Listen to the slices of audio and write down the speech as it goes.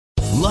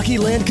Lucky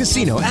Land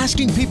Casino,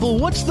 asking people,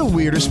 what's the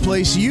weirdest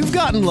place you've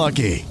gotten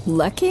lucky?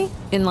 Lucky?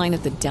 In line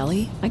at the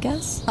deli, I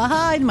guess?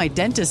 Aha, in my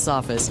dentist's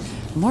office.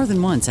 More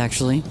than once,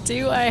 actually.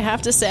 Do I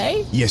have to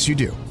say? Yes, you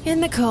do. In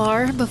the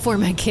car before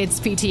my kids'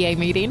 PTA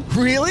meeting.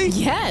 Really?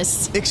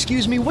 Yes.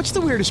 Excuse me, what's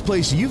the weirdest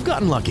place you've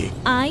gotten lucky?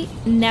 I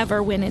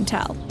never win and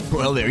tell.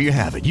 Well, there you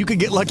have it. You can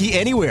get lucky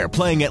anywhere,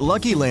 playing at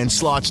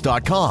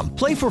LuckyLandSlots.com.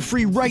 Play for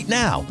free right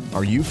now.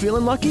 Are you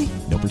feeling lucky?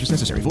 No purchase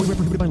necessary. Void where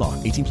prohibited by law.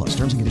 18 plus.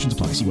 Terms and conditions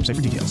apply. See website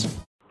for details.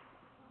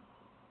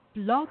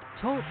 Blog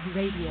Talk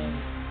Radio.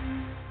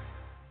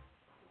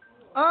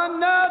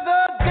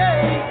 Another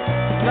day,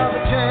 another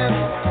chance.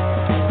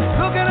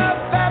 Looking up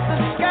at the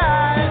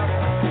sky,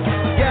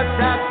 get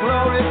that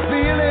glorious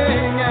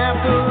feeling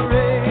after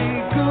a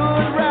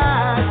good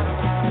ride.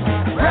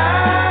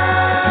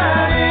 Riding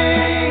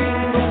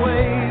the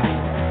wave,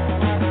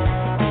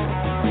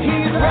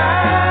 he's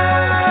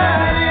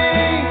riding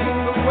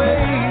the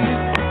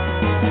wave.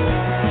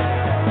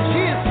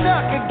 She is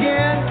stuck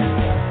again,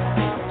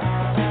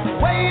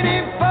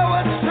 waiting for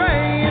a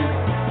train.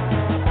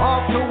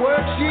 Off to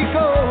work she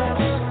goes,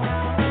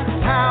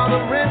 how the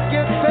rent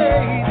gets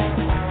paid.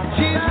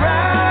 She's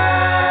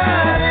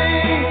riding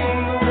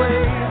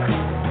away.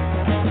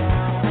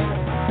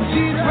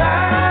 She's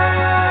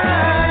riding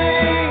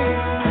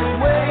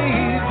away.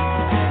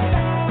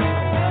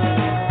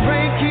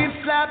 Rain keeps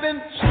slapping,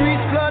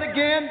 streets flood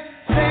again.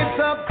 Same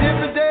stuff,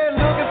 different day,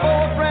 looking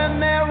for a friend.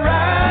 They're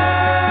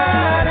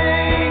riding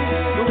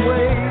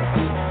away.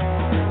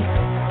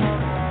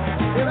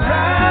 They're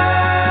riding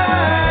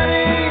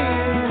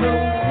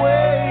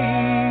away.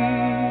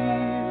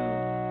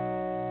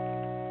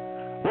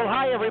 Well,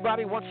 hi,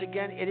 everybody. Once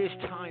again, it is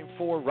time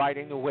for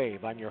Riding the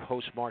Wave. I'm your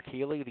host, Mark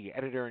Healey, the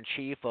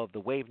editor-in-chief of the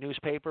Wave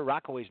newspaper,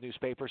 Rockaway's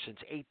newspaper, since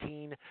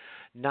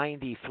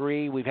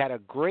 1893. We've had a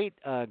great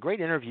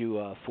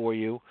interview for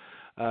you.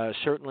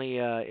 Certainly,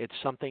 it's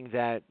something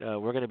that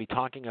we're going to be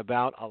talking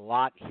about a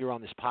lot here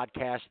on this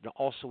podcast and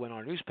also in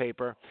our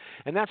newspaper,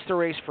 and that's the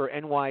race for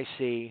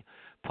NYC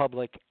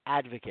Public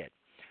Advocate.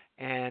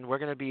 And we're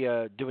going to be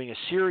doing a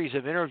series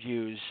of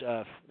interviews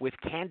with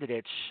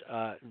candidates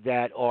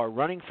that are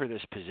running for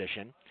this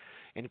position,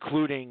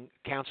 including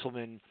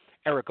Councilman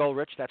Eric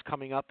Ulrich. That's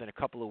coming up in a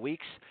couple of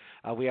weeks.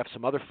 We have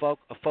some other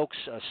folks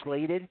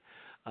slated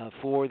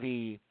for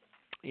the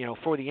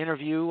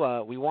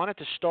interview. We wanted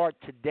to start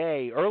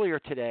earlier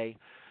today.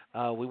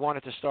 We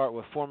wanted to start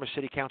with former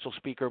City Council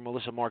Speaker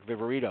Melissa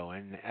Mark-Viverito,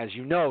 and as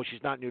you know,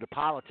 she's not new to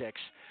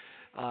politics.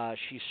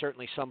 She's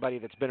certainly somebody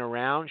that's been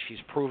around.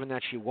 She's proven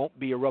that she won't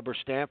be a rubber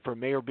stamp for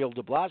Mayor Bill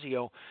de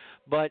Blasio,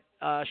 but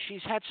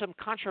she's had some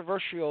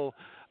controversial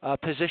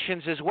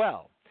positions as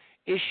well.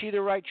 Is she the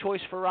right choice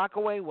for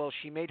Rockaway? Well,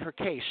 she made her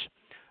case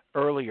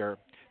earlier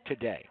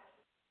today.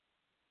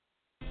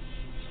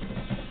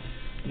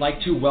 I'd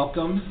like to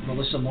welcome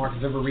Melissa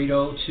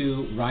Mark-Viverito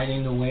to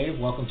Riding the Wave.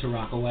 Welcome to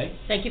Rockaway.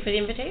 Thank you for the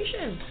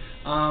invitation.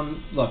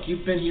 Look,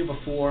 you've been here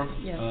before.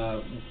 Yeah.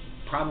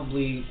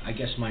 Probably, I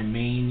guess, when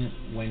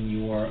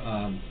your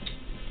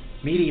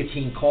media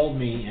team called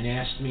me and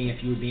asked me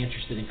if you would be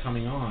interested in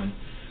coming on,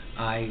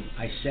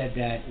 I said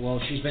that, well,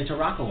 she's been to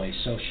Rockaway,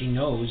 so she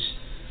knows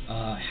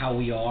how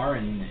we are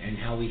and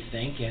how we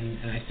think,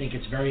 and I think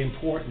it's very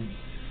important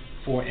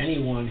for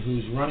anyone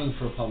who's running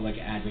for a public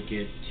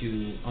advocate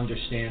to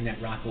understand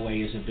that Rockaway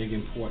is a big,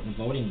 important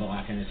voting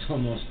block, and it's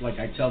almost like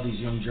I tell these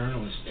young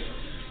journalists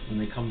when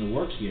they come to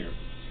work here,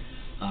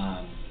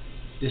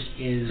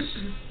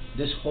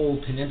 this whole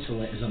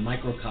peninsula is a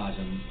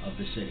microcosm of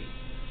the city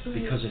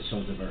because it's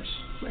so diverse.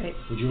 Right.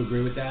 Would you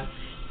agree with that?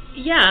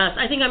 Yes.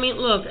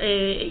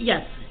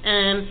 Yes.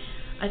 And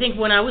I think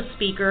when I was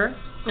speaker,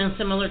 and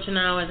similar to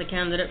now as a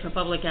candidate for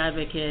public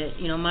advocate,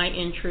 my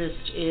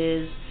interest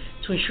is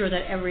to ensure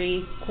that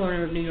every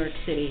corner of New York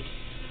City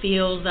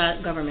feels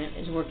that government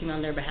is working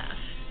on their behalf.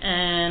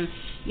 And,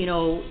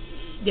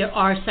 there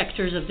are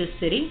sectors of this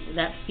city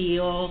that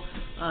feel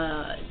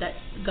that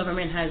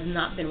government has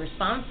not been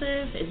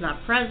responsive, is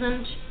not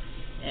present,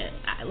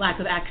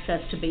 lack of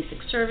access to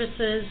basic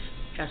services,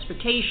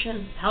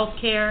 transportation,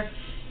 healthcare.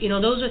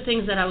 Those are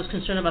things that I was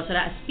concerned about. So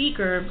as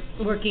speaker,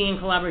 working in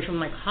collaboration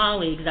with my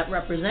colleagues that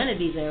represented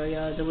these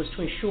areas, it was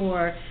to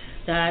ensure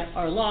that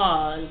our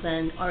laws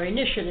and our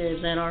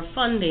initiatives and our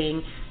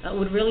funding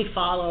would really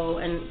follow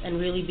and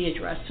really be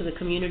addressed to the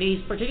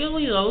communities,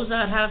 particularly those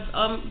that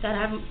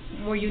have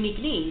more unique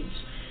needs.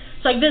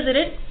 So I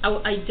visited.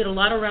 I did a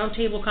lot of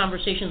roundtable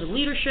conversations with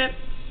leadership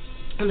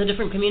in the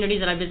different communities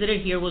that I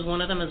visited. Here was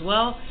one of them as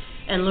well,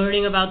 and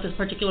learning about this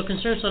particular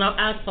concern. So now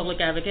as public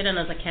advocate and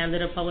as a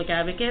candidate public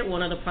advocate,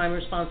 one of the prime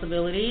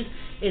responsibilities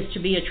is to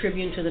be a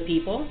tribune to the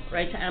people,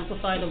 right, to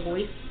amplify the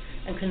voice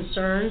and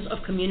concerns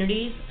of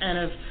communities and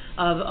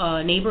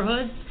of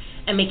neighborhoods,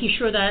 and making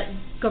sure that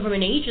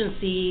government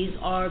agencies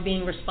are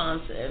being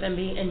responsive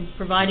and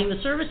providing the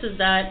services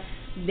that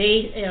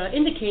they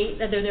indicate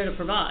that they're there to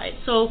provide.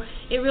 So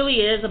it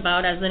really is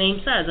about, as the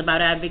name says,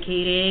 about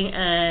advocating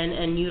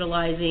and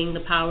utilizing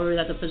the power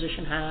that the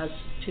position has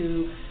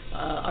to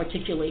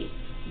articulate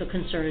the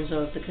concerns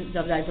of the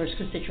diverse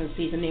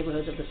constituencies and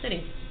neighborhoods of the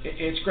city.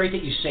 It's great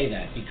that you say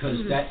that, because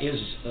that is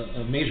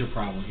a major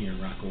problem here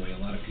in Rockaway. A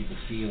lot of people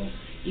feel,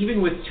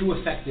 even with two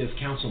effective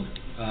councilmen,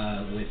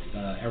 with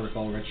Eric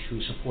Ulrich,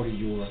 who supported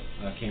your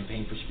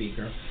campaign for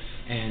Speaker,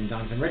 and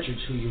Donovan Richards,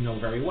 who you know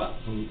very well,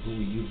 who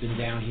you've been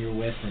down here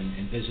with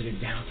and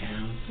visited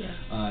downtown,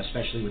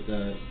 especially with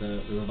the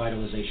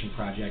revitalization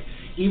project.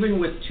 Even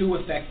with two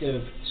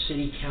effective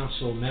city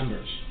council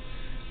members,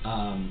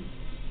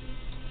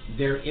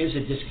 there is a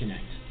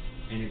disconnect,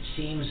 and it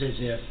seems as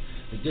if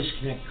the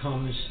disconnect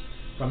comes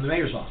from the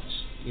mayor's office.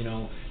 You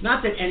know,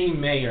 not that any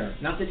mayor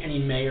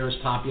is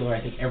popular.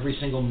 I think every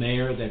single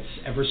mayor that's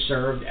ever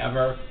served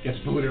ever gets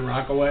booed in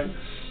Rockaway.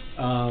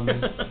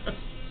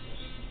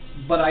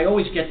 But I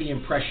always get the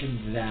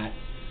impression that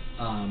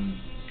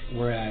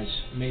whereas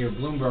Mayor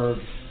Bloomberg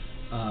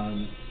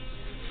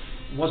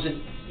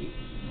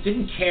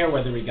didn't care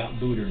whether he got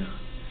booed or not.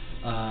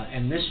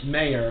 And this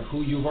mayor,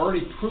 who you've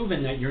already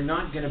proven that you're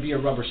not going to be a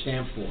rubber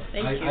stamp for.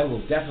 I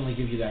will definitely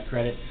give you that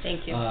credit.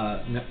 Thank you.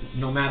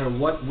 No matter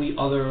what we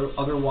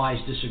otherwise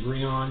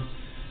disagree on,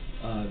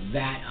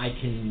 that I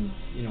can,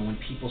 when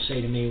people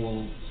say to me,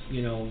 well,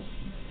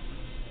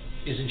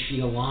 isn't she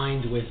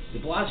aligned with de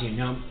Blasio?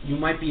 Now, you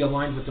might be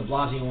aligned with de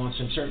Blasio on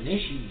some certain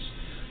issues,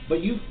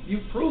 but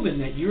you've proven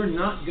that you're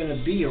not going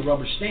to be a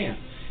rubber stamp.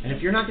 And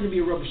if you're not going to be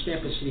a rubber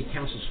stamp as city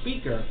council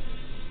speaker,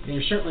 then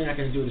you're certainly not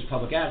going to do it as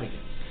public advocate.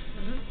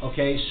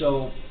 Okay,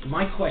 so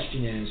my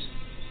question is,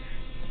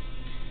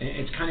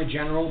 it's kind of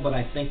general, but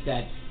I think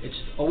that it's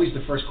always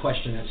the first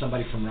question that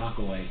somebody from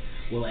Rockaway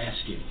will ask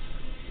you.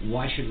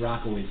 Why should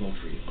Rockaway vote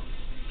for you?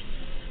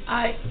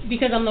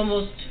 Because I'm the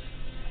most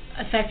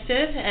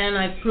effective, and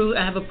I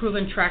have a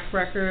proven track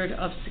record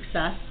of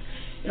success.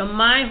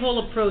 My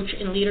whole approach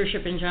in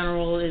leadership in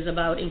general is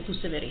about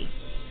inclusivity.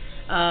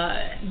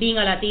 Being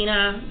a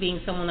Latina, being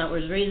someone that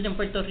was raised in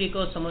Puerto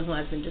Rico, someone who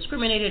has been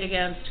discriminated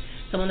against,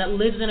 someone that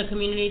lives in a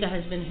community that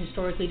has been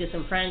historically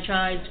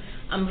disenfranchised,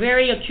 I'm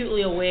very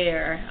acutely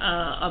aware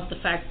of the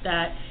fact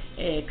that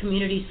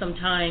communities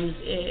sometimes,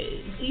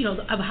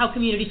 of how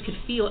communities could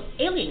feel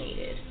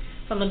alienated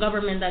from the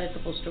government that is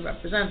supposed to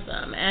represent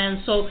them.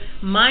 And so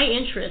my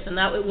interest, and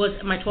that it was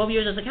my 12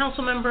 years as a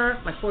council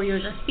member, my 4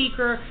 years as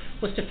speaker,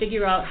 was to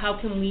figure out how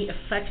can we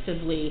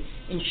effectively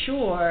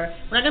ensure,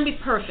 we're not going to be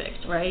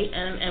perfect, right,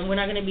 and we're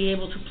not going to be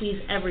able to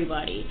please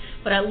everybody,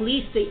 but at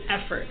least the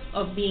effort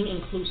of being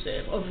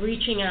inclusive, of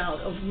reaching out,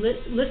 of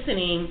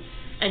listening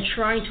and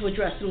trying to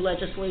address through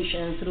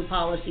legislation, through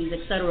policies, et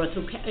cetera,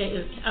 through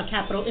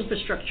capital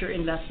infrastructure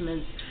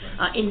investments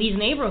in these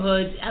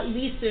neighborhoods. At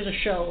least there's a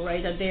show,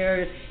 right, that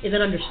there is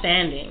an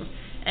understanding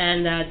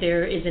and that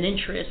there is an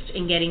interest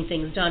in getting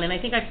things done. And I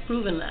think I've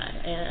proven that.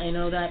 And I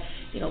know that,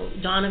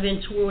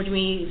 Donovan toured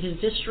me his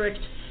district,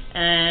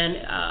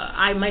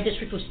 and my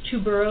district was 2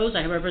 boroughs.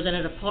 I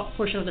represented a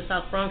portion of the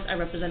South Bronx. I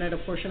represented a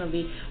portion of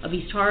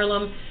East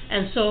Harlem.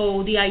 And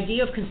so the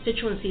idea of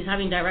constituencies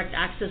having direct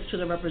access to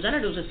the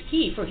representatives is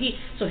key for his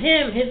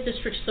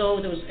district.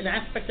 So there was an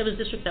aspect of his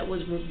district that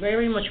was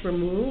very much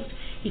removed.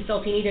 He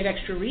felt he needed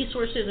extra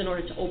resources in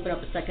order to open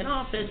up a second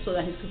office so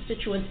that his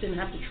constituents didn't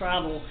have to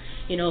travel,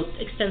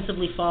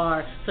 extensively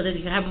far, so that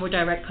he could have more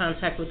direct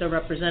contact with their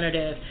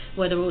representative,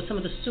 whether it was some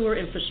of the sewer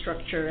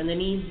infrastructure and the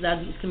needs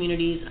that these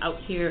communities out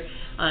here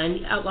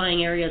in the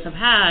outlying areas have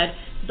had.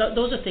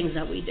 Those are things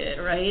that we did,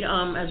 right,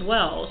 as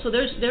well. So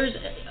there's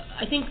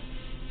I think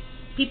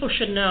people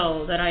should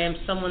know that I am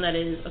someone that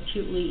is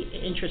acutely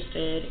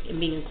interested in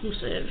being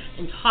inclusive,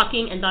 in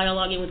talking and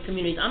dialoguing with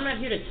communities. I'm not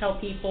here to tell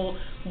people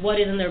what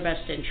is in their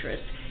best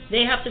interest.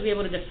 They have to be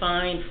able to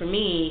define for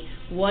me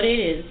what it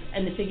is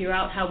and to figure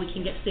out how we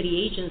can get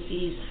city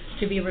agencies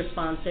to be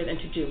responsive and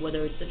to do,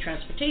 whether it's the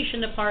transportation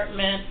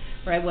department,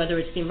 right, whether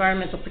it's the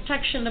environmental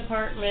protection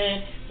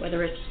department,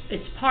 whether it's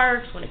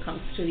parks when it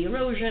comes to the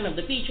erosion of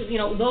the beaches.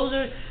 Those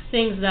are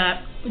things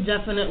that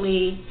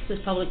definitely this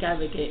public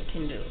advocate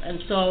can do. And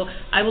so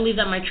I believe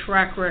that my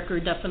track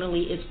record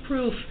definitely is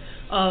proof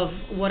of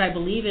what I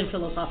believe in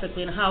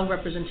philosophically and how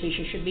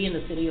representation should be in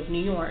the city of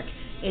New York.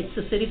 It's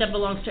a city that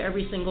belongs to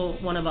every single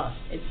one of us.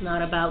 It's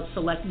not about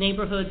select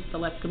neighborhoods,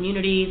 select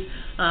communities,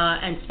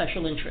 and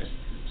special interests.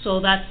 So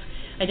that's,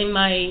 I think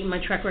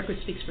my track record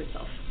speaks for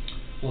itself.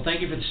 Well,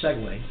 thank you for the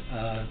segue.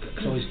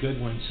 It's always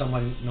good when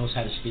someone knows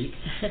how to speak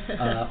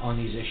on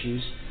these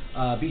issues.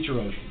 Beach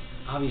erosion.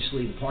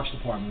 Obviously, the Parks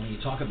Department, when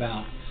you talk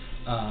about,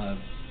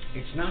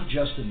 it's not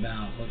just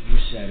about what you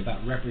said,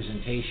 about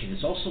representation.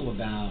 It's also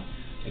about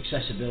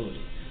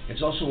accessibility.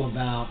 It's also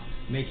about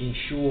making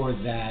sure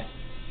that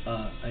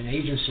an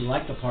agency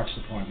like the Parks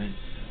Department,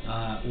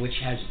 which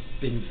has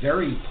been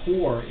very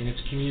poor in its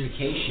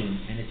communication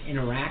and its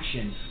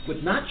interaction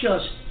with not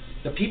just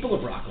the people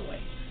of Rockaway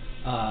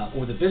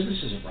or the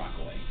businesses of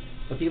Rockaway,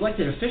 but the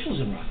elected officials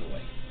in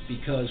Rockaway.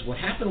 Because what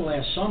happened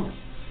last summer,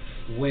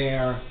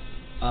 where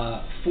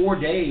 4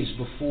 days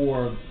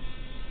before,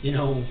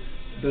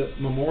 the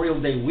Memorial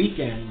Day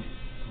weekend,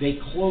 they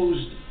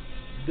closed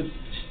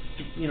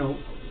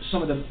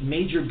some of the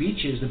major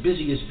beaches, the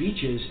busiest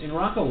beaches in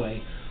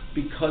Rockaway,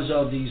 because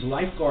of these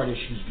lifeguard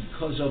issues,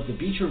 because of the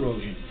beach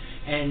erosion,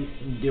 and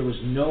there was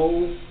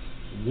no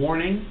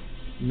warning,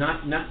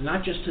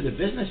 not just to the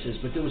businesses,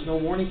 but there was no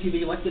warning to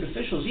the elected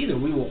officials either.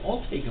 We were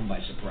all taken by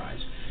surprise,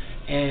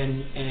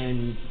 and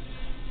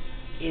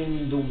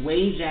in the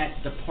way that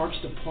the Parks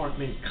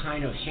Department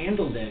kind of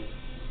handled it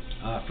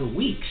for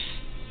weeks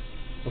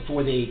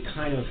before they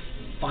kind of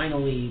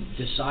finally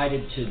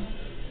decided to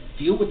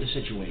deal with the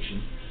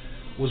situation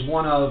was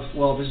one of,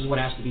 well, this is what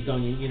has to be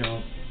done, you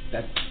know,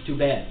 that's too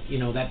bad, you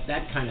know, that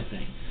kind of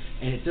thing.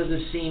 And it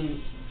doesn't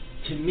seem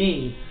to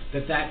me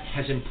that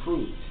has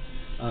improved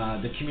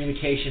the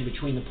communication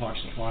between the Parks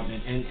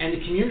Department and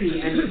the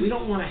community, and we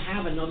don't want to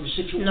have another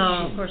situation.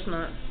 No, of course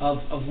not.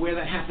 Of where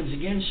that happens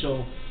again.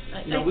 So,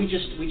 you know, we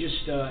just,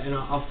 and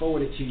I'll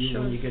forward it to you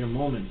when you get a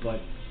moment. But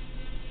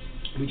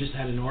we just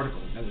had an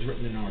article that was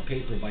written in our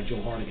paper by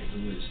Joe Hardigan,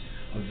 who was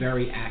a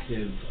very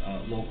active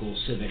local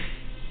civic,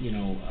 you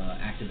know,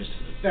 activist.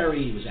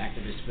 He was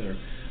activist for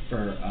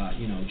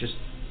you know, just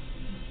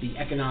the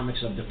economics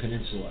of the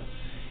peninsula,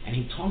 and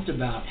he talked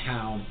about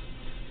how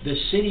the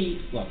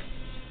city, look,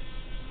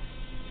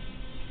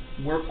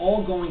 we're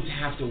all going to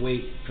have to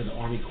wait for the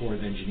Army Corps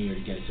of Engineers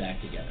to get its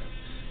act together.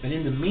 But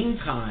in the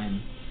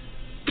meantime,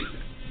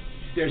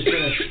 there's been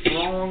a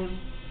strong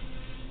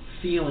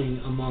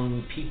feeling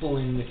among people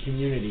in the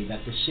community that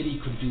the city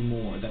could do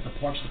more, that the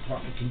Parks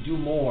Department can do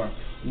more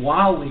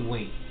while we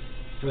wait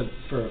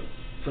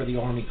for the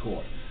Army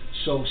Corps.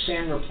 So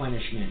sand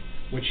replenishment,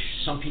 which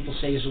some people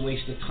say is a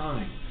waste of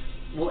time.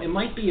 Well, it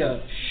might be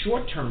a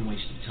short-term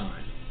waste of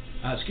time.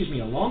 A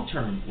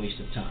long-term waste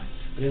of time.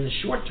 But in the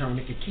short term,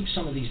 it could keep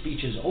some of these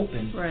beaches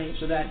open, right,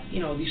 so that, you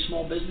know, these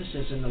small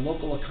businesses and the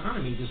local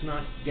economy does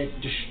not get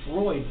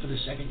destroyed for the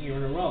second year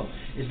in a row.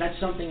 Is that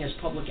something, as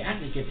public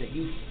advocate, that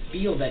you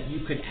feel that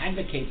you could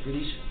advocate for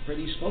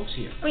these folks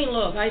here? I mean,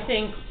 look, I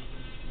think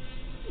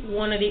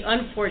one of the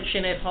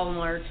unfortunate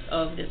hallmarks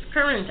of this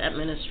current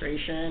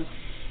administration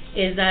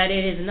is that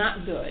it is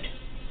not good.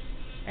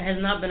 It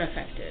has not been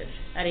effective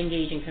at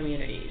engaging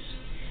communities.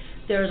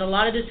 There's a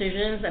lot of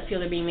decisions that feel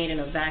they're being made in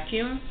a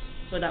vacuum,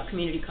 without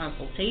community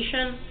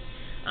consultation,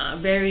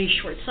 very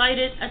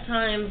short-sighted at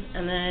times,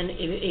 and then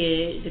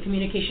if the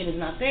communication is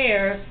not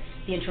there,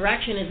 the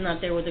interaction is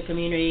not there with the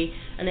community,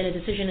 and then a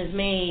decision is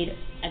made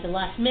at the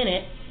last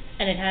minute,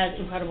 and it has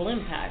incredible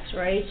impacts,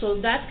 right?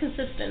 So that's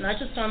consistent, not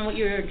just on what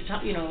you're,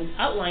 you know,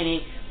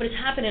 outlining, but it's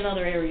happened in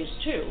other areas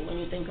too. When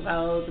you think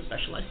about the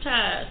specialized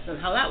tests and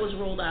how that was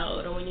rolled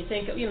out, or when you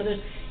think of, you know,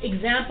 there's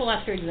example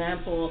after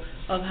example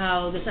of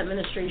how this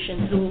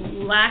administration,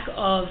 through lack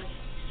of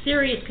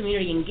serious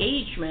community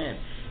engagement,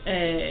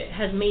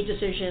 has made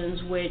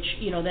decisions which,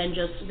 you know, then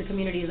just the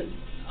communities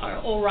are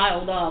all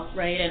riled up,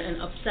 right,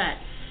 and upset.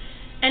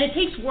 And it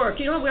takes work.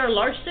 You know, we're a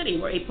large city.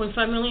 We're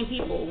 8.5 million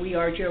people. We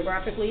are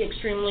geographically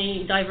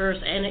extremely diverse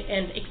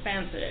and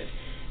expansive.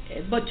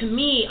 But to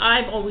me,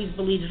 I've always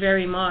believed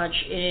very much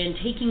in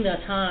taking the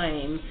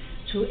time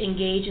to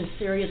engage in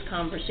serious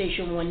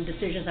conversation when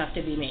decisions have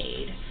to be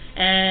made.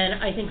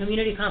 And I think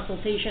community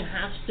consultation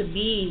has to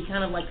be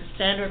kind of like the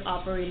standard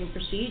operating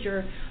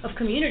procedure of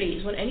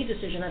communities when any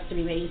decision has to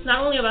be made. It's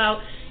not only about,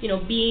 you know,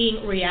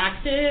 being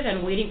reactive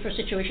and waiting for a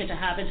situation to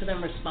happen to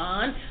then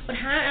respond, but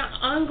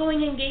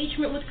ongoing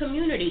engagement with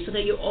community so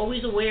that you're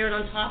always aware and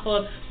on top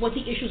of what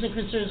the issues and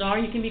concerns are.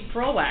 You can be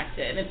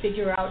proactive and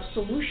figure out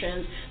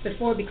solutions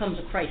before it becomes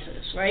a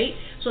crisis, right?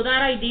 So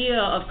that idea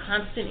of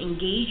constant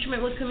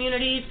engagement with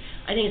communities,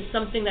 I think it's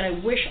something that I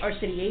wish our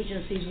city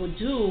agencies would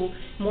do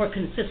more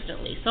consistently.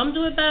 Some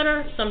do it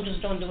better, some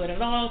just don't do it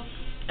at all,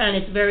 and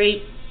it's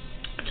very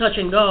touch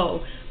and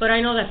go. But I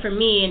know that for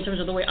me, in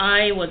terms of the way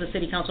I was a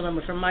city council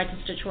member for my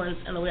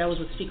constituents and the way I was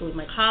speaking with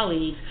my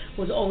colleagues,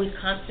 was always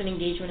constant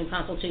engagement and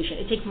consultation.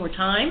 It takes more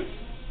time,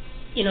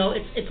 you know,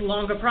 it's a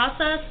longer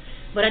process,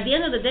 but at the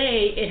end of the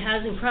day, it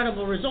has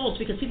incredible results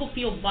because people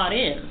feel bought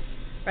in,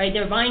 right?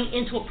 They're buying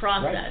into a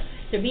process. Right.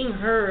 They're being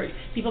heard.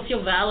 People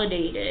feel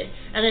validated.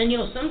 And then, you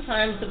know,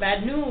 sometimes the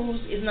bad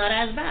news is not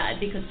as bad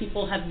because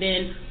people have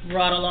been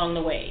brought along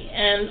the way.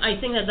 And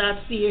I think that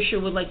that's the issue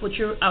with, like, what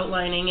you're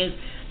outlining is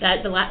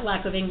that the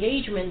lack of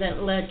engagement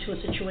that led to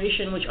a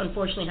situation which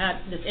unfortunately had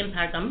this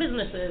impact on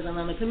businesses and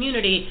on the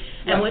community.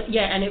 And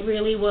and it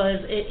really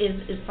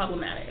is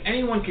problematic.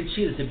 Anyone can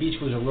see that the beach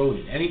was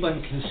eroded.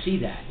 Anyone can see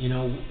that. You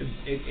know,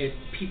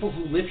 people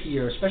who live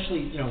here,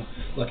 especially, you know,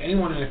 look,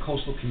 anyone in a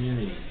coastal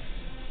community,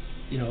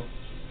 you know,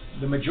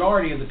 the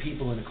majority of the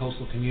people in the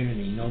coastal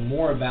community know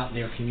more about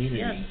their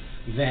community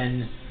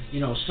than,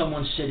 you know,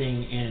 someone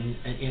sitting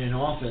in an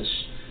office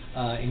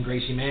in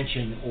Gracie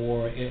Mansion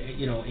or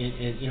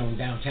in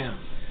downtown.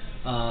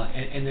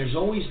 And there's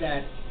always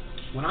that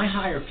when I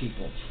hire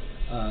people,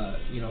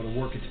 to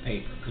work at the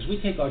paper, because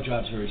we take our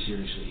jobs very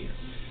seriously here.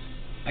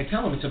 I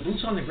tell them it's a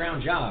boots on the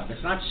ground job.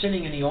 It's not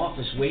sitting in the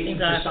office waiting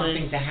for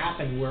something to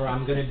happen where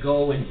I'm going to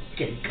go and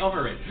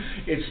cover it.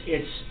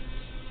 It's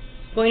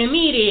going to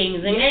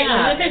meetings and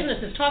going to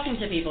businesses, talking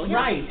to people.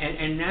 Right,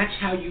 and that's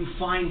how you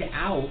find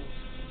out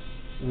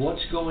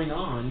what's going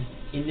on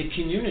in the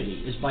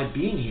community, is by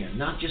being here,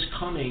 not just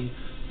coming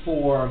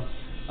for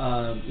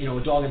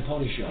a dog and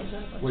pony show,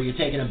 where you're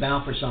taking a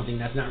bow for something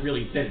that's not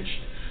really finished,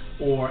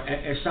 or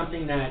as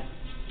something that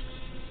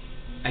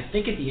I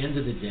think at the end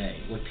of the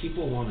day, what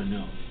people want to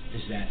know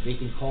is that they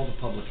can call the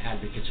public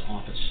advocate's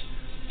office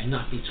and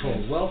not be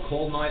told, well,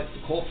 call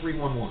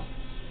 311.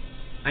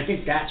 I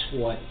think that's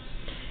what,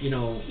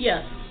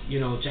 Yes.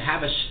 To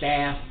have a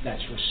staff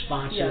that's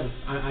responsive. Yes.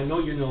 I know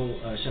you know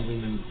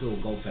Assemblyman Bill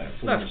Goldfeder,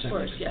 former Of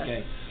course, yes.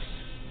 Okay.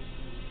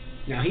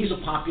 Now, he's a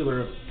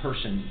popular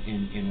person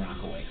in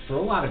Rockaway for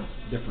a lot of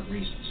different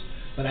reasons.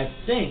 But I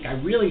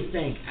really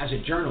think, as a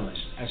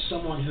journalist, as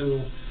someone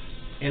who,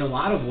 in a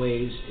lot of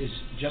ways, is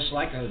just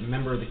like a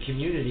member of the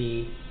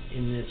community,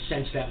 in the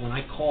sense that when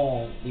I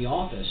call the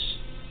office,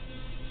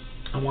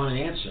 I want an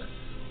answer,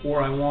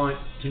 or I want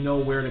to know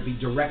where to be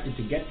directed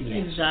to get the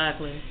answer.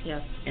 Exactly,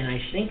 yeah. And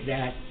I think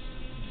that,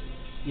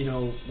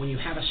 when you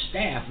have a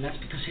staff, and that's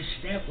because his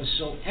staff was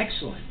so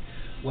excellent,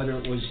 whether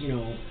it was,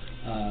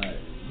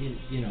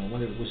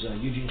 whether it was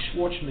Eugene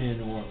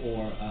Schwartzman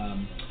or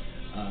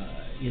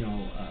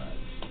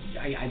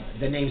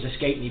the names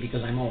escape me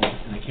because I'm old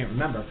and I can't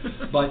remember,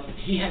 but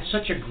he had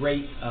such a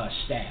great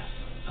staff,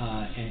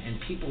 and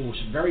people were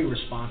very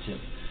responsive,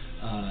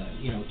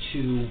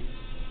 to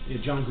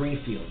John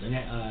Greenfield, and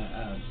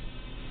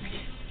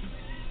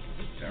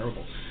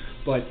terrible,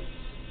 but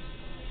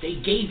they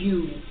gave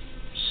you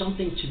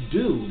something to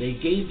do. They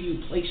gave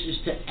you places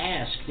to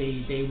ask.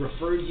 They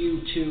referred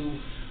you to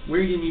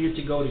where you needed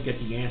to go to get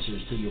the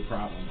answers to your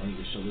problem or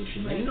your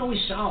solution. They didn't always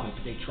solve it,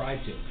 but they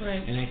tried to.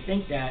 Right. And I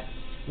think that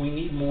we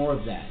need more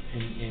of that,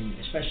 and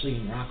especially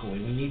in Rockaway,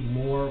 we need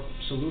more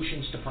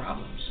solutions to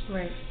problems.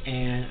 Right.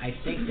 And I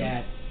think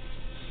that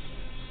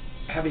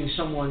having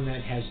someone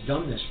that has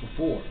done this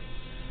before,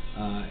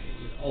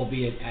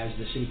 albeit as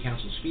the city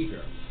council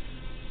speaker,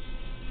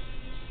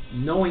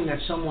 knowing that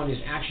someone is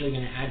actually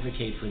going to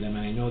advocate for them,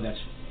 and I know that's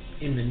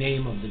in the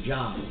name of the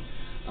job,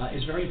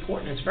 is very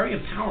important. It's very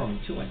empowering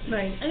too, I think.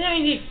 Right. And I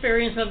mean, the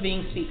experience of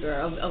being speaker,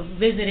 of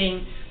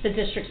visiting the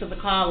districts of the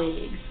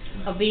colleagues,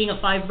 of being a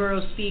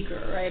 5-borough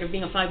speaker, right, of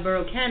being a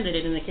 5-borough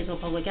candidate in the case of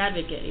a public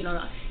advocate,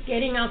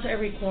 getting out to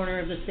every corner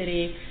of the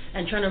city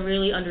and trying to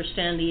really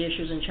understand the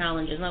issues and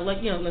challenges. Now,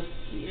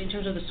 in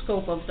terms of the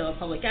scope of the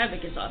public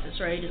advocate's office,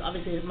 right, it's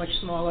obviously a much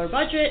smaller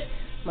budget,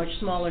 much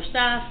smaller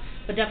staff,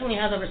 but definitely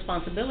has a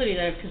responsibility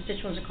that if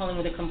constituents are calling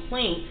with a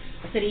complaint,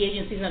 a city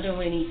agency is not doing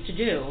what it needs to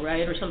do,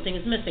 right, or something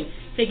is missing,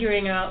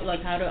 figuring out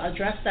how to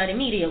address that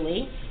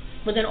immediately,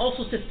 but then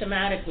also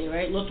systematically,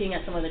 right, looking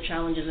at some of the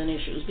challenges and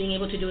issues, being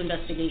able to do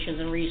investigations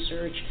and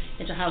research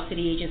into how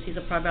city agencies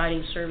are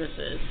providing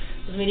services.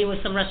 I was meeting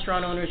with some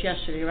restaurant owners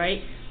yesterday,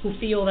 right, who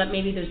feel that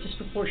maybe there's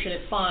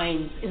disproportionate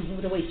fines in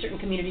the way certain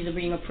communities are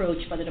being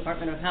approached by the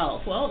Department of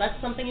Health. Well,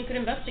 that's something you could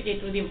investigate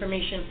through the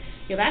information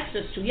you have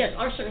access to. Yes,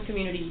 are certain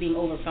communities being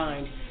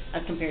overfined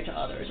as compared to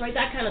others, right?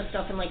 That kind of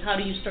stuff, and how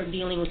do you start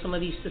dealing with some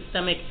of these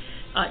systemic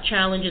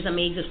challenges that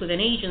may exist within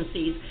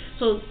agencies.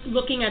 So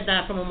looking at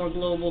that from a more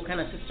global kind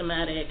of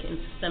systematic and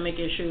systemic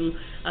issue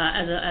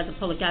as a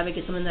public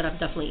advocate, something that I'm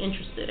definitely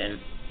interested in.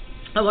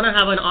 I want to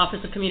have an office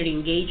of community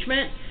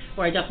engagement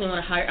where I definitely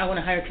want to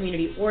hire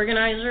community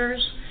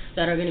organizers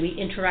that are going to be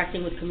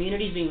interacting with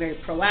communities, being very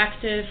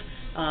proactive,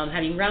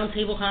 having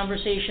roundtable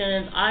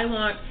conversations.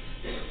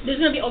 There's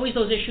going to be always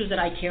those issues that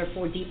I care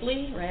for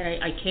deeply, right?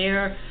 I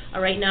care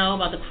right now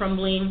about the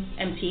crumbling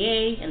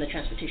MTA and the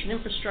transportation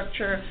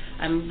infrastructure.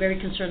 I'm very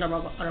concerned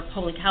about our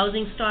public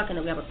housing stock, and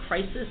that we have a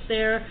crisis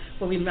there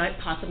where we might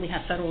possibly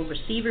have federal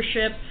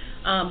receivership,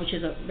 which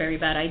is a very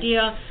bad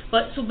idea.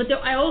 But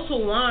I also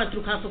want,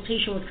 through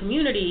consultation with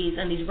communities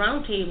and these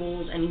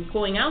roundtables and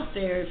going out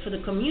there, for the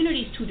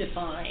communities to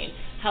define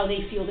how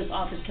they feel this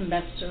office can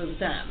best serve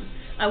them.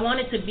 I want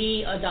it to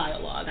be a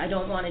dialogue. I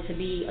don't want it to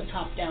be a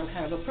top-down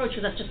kind of approach,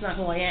 because that's just not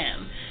who I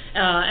am.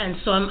 And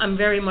so I'm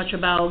very much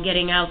about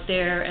getting out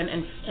there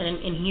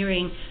and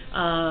hearing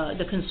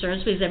the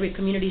concerns, because every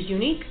community is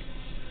unique,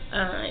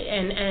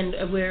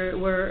 and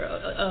we're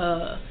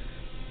a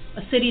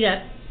city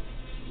that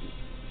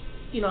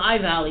I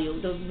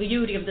value. The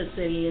beauty of the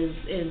city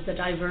is the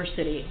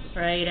diversity,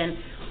 right, and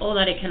all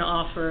that it can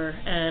offer,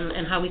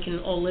 and how we can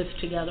all live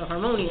together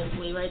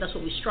harmoniously, right? That's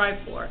what we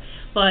strive for.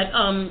 But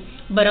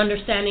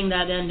understanding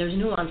that then there's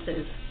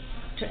nuances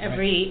to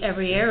every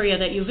area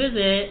that you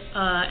visit,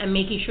 and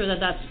making sure that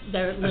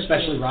they're listening.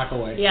 Especially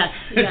Rockaway. Yes.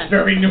 It's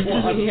very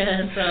nuanced.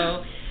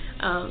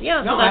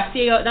 Yeah. So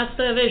that's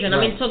the vision. Right.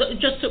 I mean, so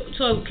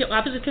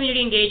Office of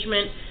Community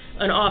Engagement,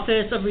 an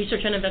Office of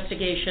Research and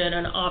Investigation,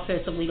 an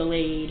Office of Legal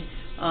Aid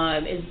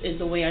is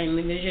the way I'm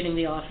envisioning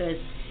the office.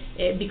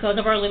 Because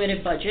of our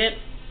limited budget,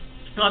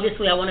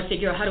 obviously I want to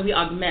figure out how do we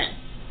augment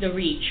the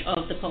reach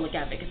of the Public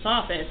Advocate's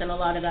office, and a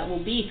lot of that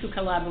will be through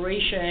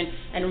collaboration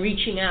and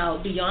reaching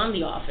out beyond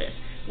the office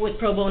with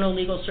pro bono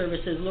legal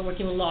services,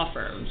 working with law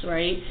firms,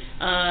 right?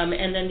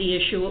 And then the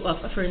issue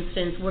of, for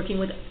instance, working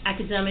with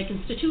academic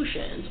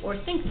institutions or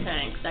think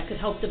tanks that could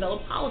help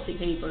develop policy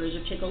papers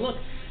or take a look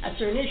at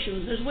certain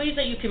issues. There's ways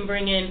that you can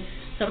bring in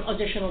some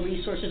additional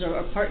resources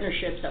or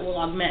partnerships that will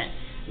augment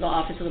the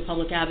Office of the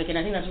Public Advocate.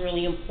 I think that's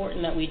really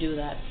important that we do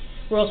that.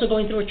 We're also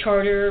going through a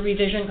charter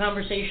revision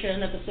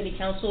conversation at the city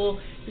council.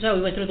 So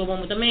we went through the one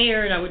with the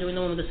mayor, now we're doing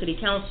the one with the city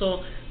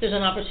council. There's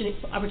an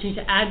opportunity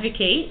to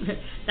advocate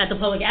that the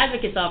public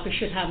advocate's office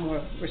should have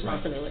more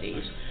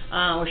responsibilities,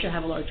 or should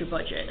have a larger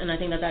budget. And I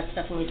think that that's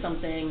definitely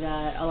something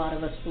that a lot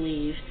of us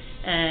believe,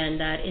 and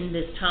that in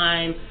this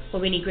time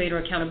where we need greater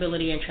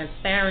accountability and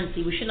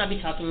transparency, we should not be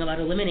talking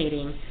about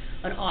eliminating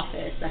an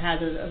office that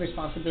has a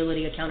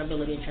responsibility,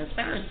 accountability, and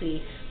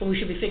transparency, but we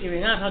should be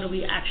figuring out how do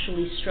we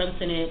actually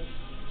strengthen it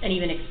and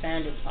even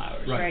expand its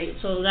powers, right?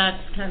 So that's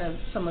kind of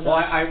some of the... Well,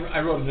 I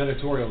wrote an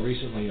editorial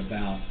recently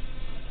about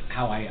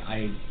how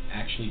I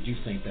actually do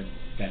think that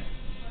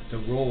the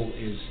role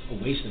is a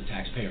waste of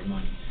taxpayer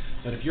money.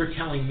 But if you're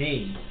telling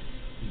me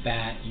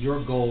that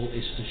your goal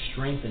is to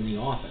strengthen the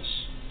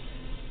office,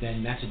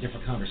 then that's a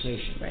different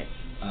conversation. Right.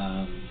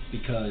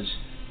 Because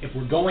if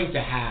we're going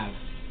to have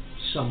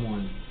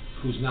someone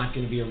who's not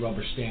going to be a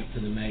rubber stamp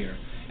to the mayor,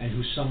 and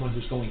who's someone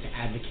who's going to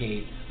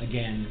advocate,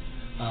 again,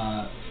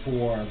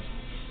 for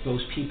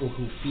those people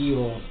who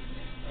feel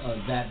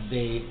that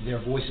their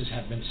voices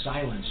have been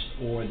silenced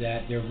or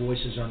that their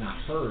voices are not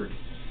heard,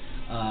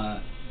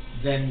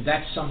 then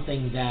that's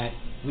something that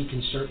we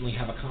can certainly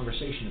have a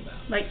conversation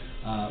about.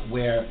 Right.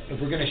 Where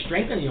if we're going to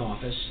strengthen the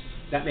office,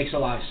 that makes a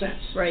lot of sense.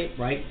 Right.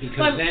 Right?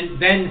 Because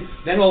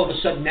then all of a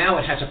sudden now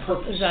it has a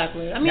purpose.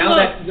 Exactly. I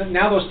mean,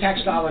 now those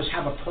tax dollars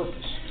have a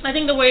purpose. I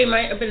think the way it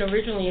might have been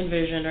originally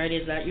envisioned, right,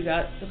 is that you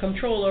got the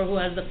comptroller who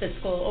has the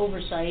fiscal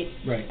oversight,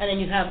 right, and then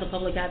you have the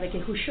public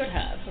advocate who should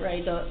have,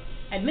 right, the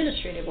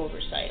administrative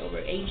oversight over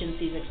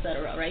agencies, et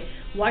cetera, right?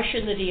 Why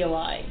shouldn't the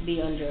DOI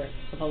be under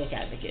the public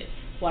advocate?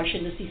 Why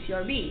shouldn't the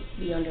CCRB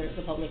be under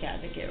the public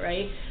advocate,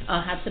 right?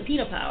 Have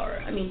subpoena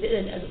power. I mean,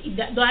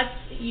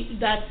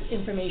 that's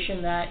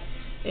information that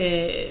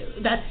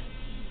that's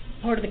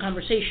part of the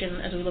conversation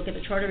as we look at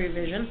the charter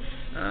revision.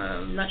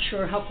 Not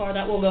sure how far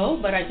that will go,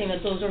 but I think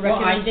that those are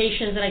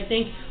recommendations that I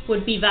think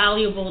would be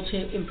valuable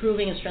to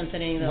improving and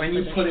strengthening the When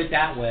you put it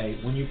that way,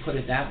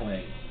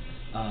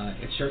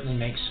 it certainly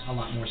makes a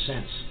lot more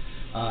sense.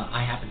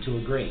 I happen to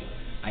agree.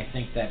 I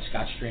think that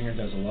Scott Stringer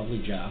does a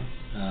lovely job.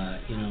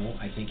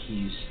 I think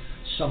he's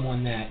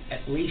someone that,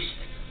 at least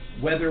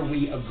whether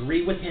we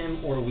agree with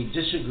him or we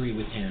disagree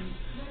with him,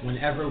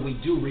 whenever we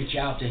do reach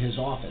out to his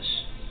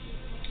office,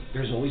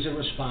 there's always a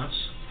response,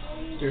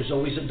 there's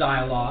always a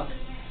dialogue,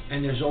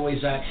 and there's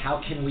always that, how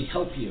can we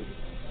help you?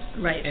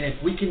 Right. And if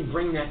we can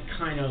bring that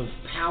kind of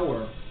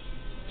power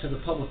to the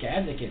public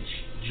advocate's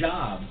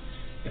job,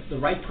 if the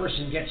right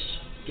person gets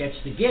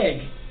the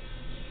gig,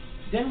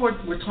 then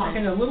we're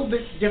talking a little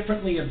bit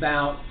differently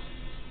about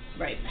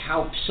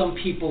how some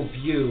people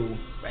view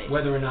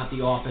whether or not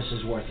the office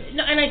is worth it.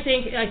 No, and I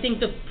think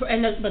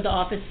but the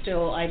office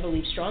still, I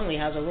believe, strongly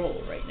has a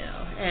role right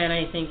now. And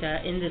I think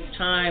that in this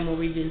time where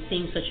we've been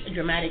seeing such a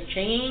dramatic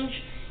change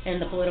in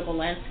the political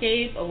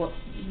landscape of what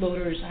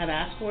voters have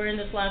asked for in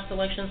this last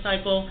election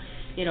cycle,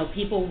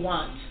 people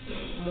want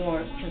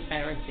more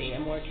transparency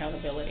and more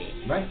accountability.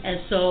 Right.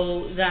 And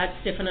so that's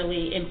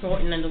definitely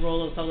important, and the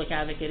role of the public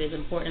advocate is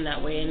important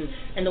that way.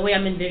 And the way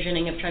I'm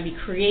envisioning of trying to be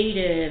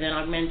creative and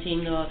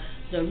augmenting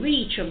the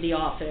reach of the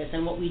office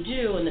and what we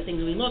do and the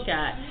things we look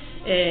at,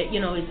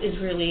 is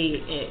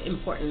really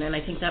important. And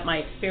I think that my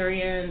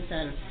experience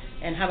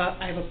and how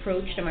I've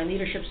approached and my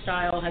leadership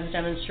style has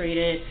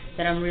demonstrated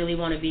that I really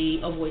want to be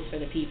a voice for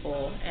the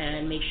people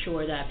and make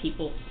sure that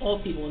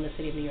all people in the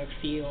city of New York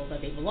feel that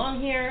they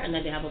belong here and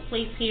that they have a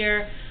place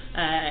here,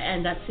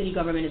 and that city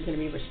government is going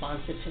to be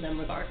responsive to them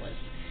regardless.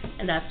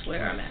 And that's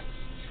where I'm at.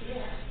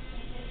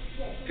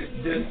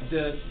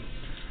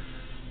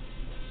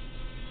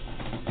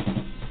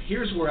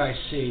 Here's where I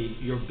see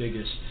your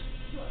biggest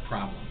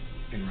problem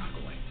in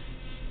Rockaway.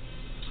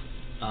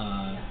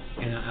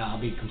 And I'll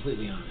be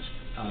completely honest.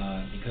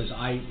 Because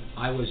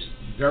I was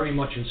very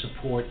much in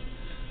support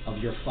of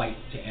your fight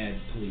to add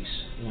police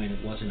when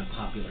it wasn't a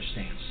popular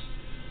stance.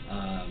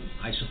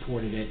 I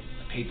supported it,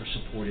 the paper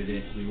supported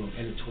it, we wrote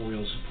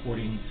editorials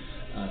supporting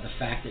the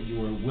fact that you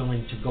were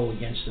willing to go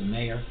against the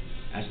mayor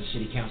as the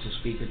city council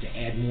speaker to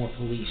add more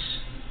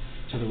police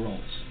to the rolls.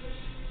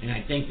 And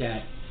I think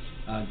that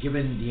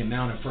given the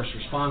amount of first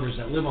responders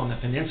that live on the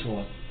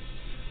peninsula,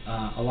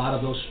 a lot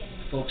of those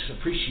folks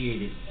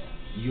appreciated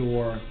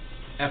your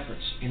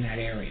efforts in that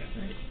area.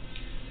 Right.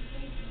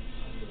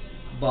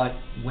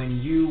 But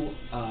when you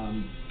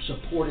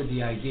supported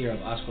the idea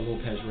of Oscar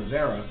Lopez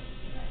Rivera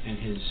and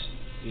his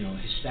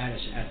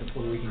status at the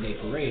Puerto Rican Day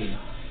Parade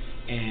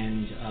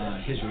and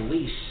his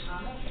release,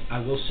 I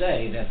will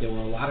say that there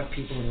were a lot of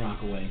people in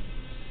Rockaway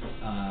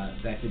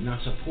that did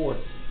not support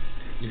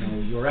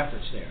your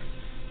efforts there,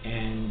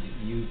 and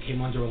you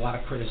came under a lot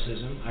of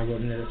criticism. I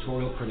wrote an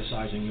editorial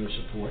criticizing your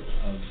support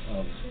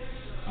of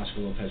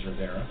Oscar Lopez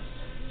Rivera.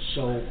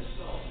 So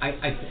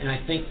I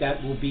think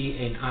that will be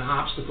an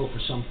obstacle for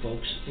some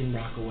folks in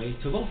Rockaway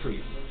to vote for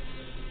you.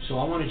 So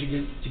I wanted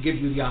to give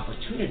you the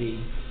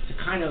opportunity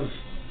to kind of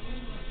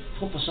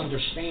help us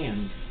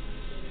understand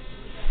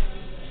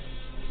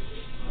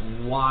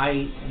why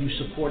you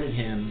supported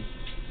him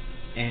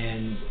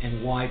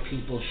and why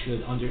people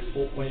should understand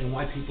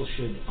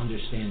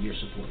your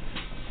support?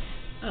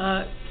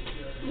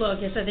 Look,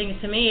 yes, I think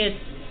to me it's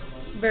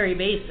very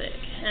basic,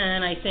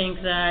 and I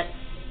think that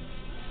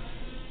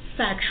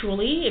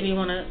factually, if you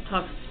want to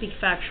speak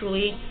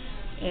factually,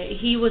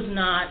 he was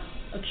not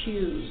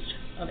accused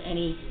of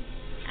any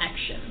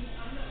action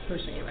per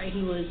se, right?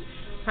 He was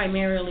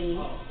primarily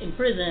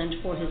imprisoned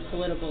for his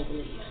political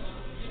beliefs,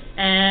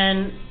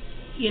 and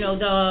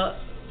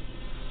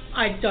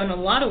I've done a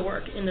lot of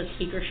work in the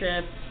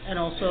speakership and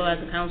also as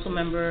a council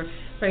member,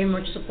 very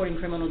much supporting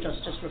criminal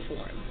justice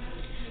reform.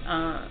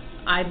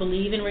 I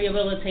believe in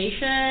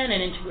rehabilitation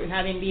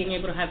and being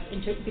able to have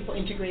people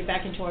integrate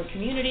back into our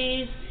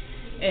communities.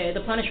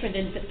 The punishment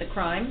didn't fit the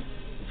crime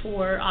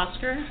for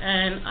Oscar,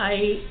 and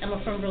I am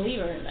a firm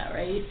believer in that,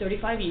 right? He's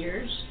 35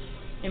 years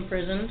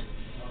imprisoned,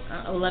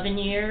 11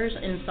 years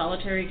in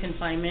solitary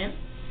confinement.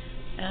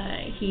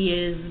 He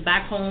is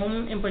back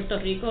home in Puerto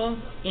Rico,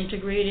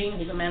 integrating.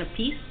 He's a man of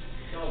peace.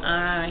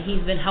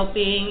 He's been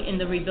helping in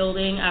the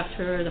rebuilding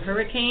after the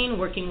hurricane,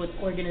 working with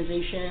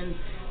organizations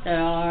that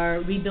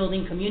are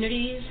rebuilding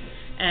communities,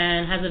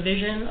 and has a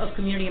vision of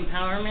community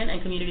empowerment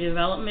and community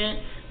development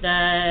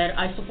that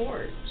I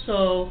support.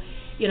 So,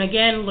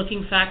 again,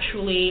 looking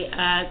factually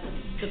at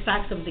the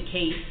facts of the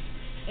case,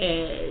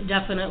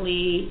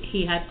 definitely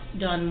he had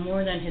done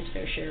more than his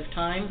fair share of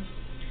time,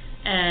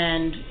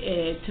 and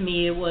to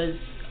me it was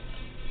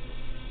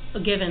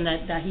a given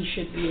that he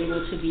should be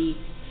able to be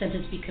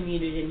sentenced, be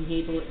commuted, and be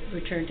able to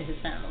return to his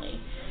family.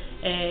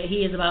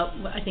 He is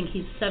I think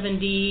he's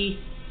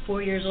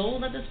 74 years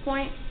old at this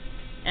point,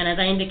 and as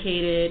I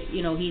indicated,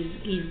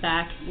 he's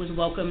back, was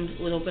welcomed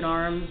with open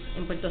arms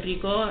in Puerto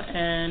Rico,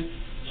 and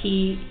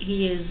he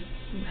is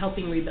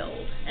helping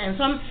rebuild. And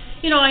so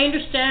I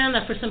understand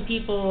that for some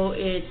people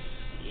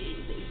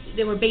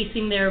they were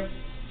basing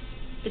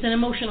it's an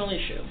emotional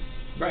issue,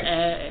 right?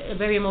 A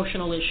very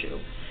emotional issue.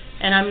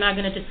 And I'm not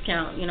going to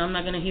discount, I'm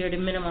not going to here to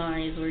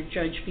minimize or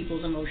judge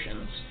people's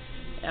emotions.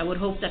 I would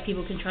hope that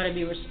people can try to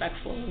be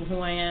respectful of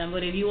who I am.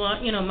 But if you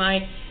want,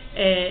 my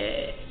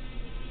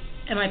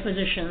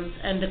positions,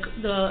 and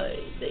the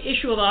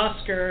issue of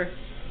Oscar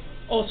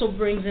also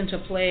brings into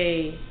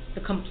play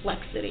the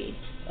complexity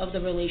of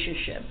the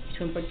relationship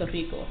between Puerto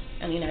Rico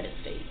and the United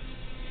States.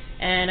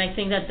 And I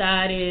think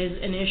that is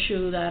an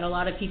issue that a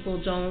lot of people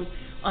don't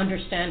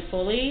understand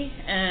fully,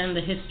 and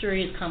the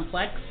history is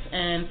complex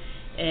and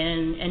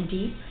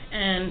deep,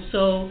 and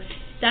so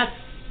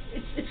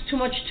it's too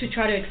much to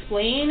try to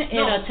explain in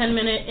a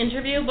 10-minute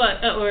interview,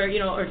 but or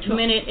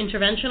 2-minute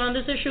intervention on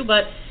this issue.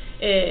 But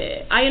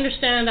I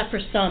understand that for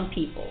some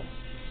people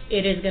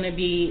it is going to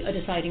be a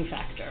deciding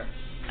factor.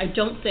 I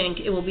don't think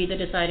it will be the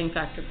deciding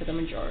factor for the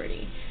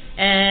majority.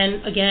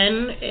 And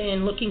again,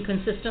 in looking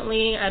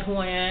consistently at who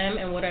I am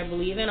and what I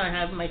believe in, I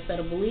have my set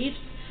of beliefs.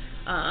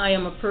 I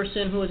am a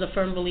person who is a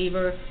firm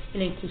believer in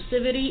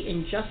inclusivity,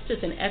 in justice,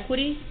 and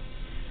equity.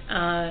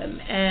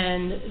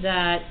 And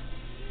that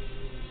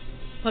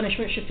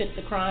punishment should fit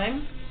the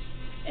crime,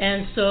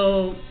 and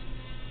so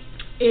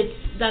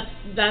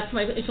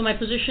my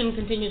position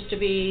continues to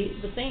be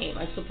the same.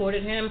 I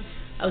supported him.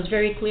 I was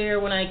very clear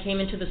when I came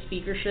into the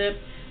speakership.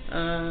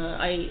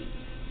 I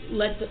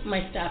let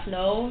my staff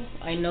know.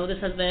 I know this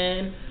has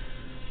been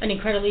an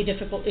incredibly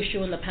difficult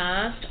issue in the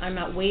past. I'm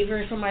not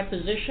wavering from my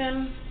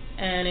position,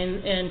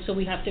 and so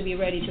we have to be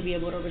ready to be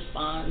able to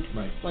respond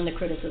when the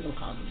criticism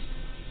comes.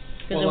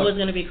 Because it was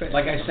going to be critical.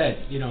 Like I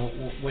said,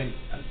 when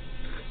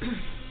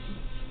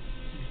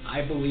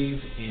I believe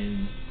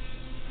in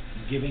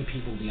giving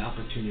people the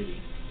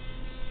opportunity,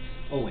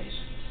 always,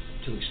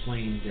 to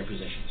explain their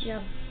positions.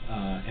 Yeah.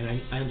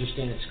 And I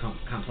understand it's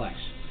complex.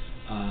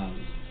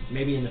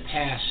 Maybe in the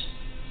past,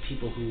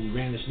 people who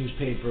ran this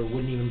newspaper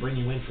wouldn't even bring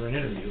you in for an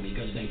interview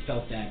because they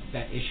felt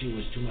that issue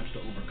was too much to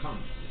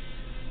overcome.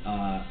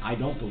 I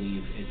don't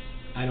believe that.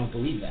 I don't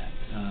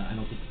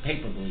think the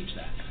paper believes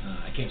that.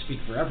 I can't speak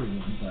for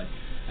everyone, but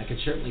I can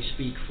certainly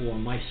speak for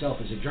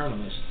myself as a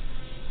journalist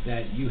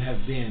that you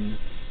have been,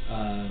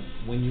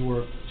 when you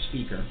were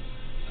speaker,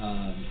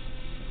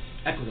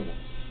 equitable.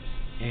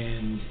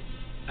 And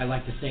I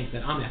like to think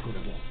that I'm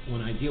equitable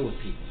when I deal with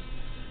people.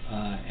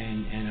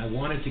 And I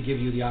wanted to give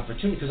you the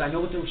opportunity, because I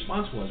know what the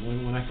response was.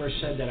 When I first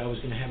said that I was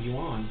going to have you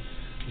on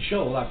the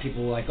show, a lot of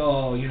people were like,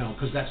 oh,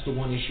 because that's the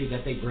one issue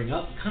that they bring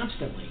up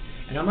constantly.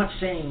 And I'm not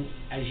saying,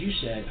 as you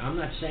said, I'm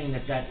not saying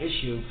that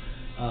issue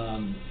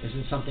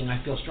isn't something I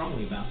feel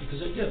strongly about,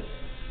 because I do.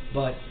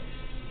 But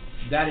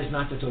that is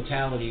not the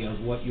totality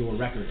of what your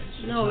record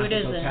is. No, it isn't.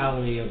 It's not the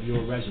totality of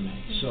your resume.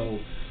 So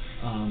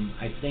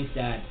I think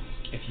that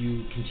if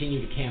you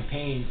continue to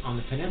campaign on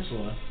the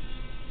peninsula,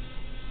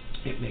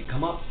 it may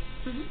come up.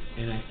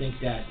 Mm-hmm. And I think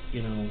that,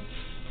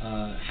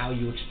 how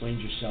you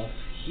explained yourself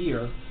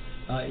here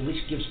at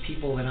least gives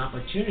people an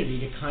opportunity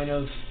to kind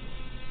of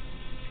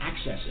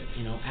access it,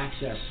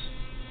 access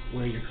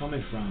where you're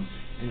coming from.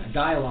 And a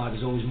dialogue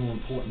is always more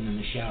important than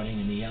the shouting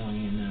and the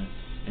yelling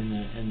and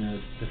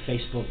the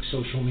Facebook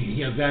social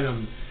media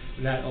venom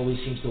that always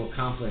seems to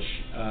accomplish,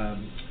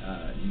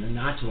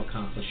 not to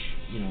accomplish,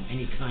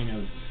 any kind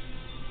of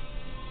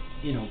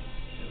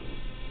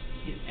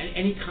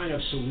any kind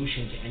of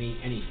solution to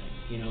anything.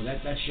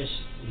 That's just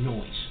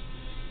noise.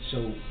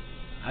 So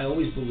I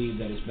always believe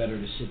that it's better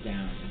to sit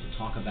down and to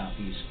talk about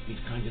these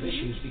kinds of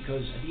issues,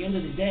 because at the end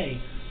of the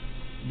day,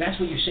 that's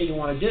what you say you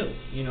want to do.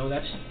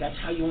 That's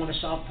how you want to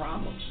solve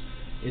problems,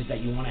 is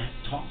that you want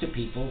to talk to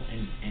people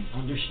and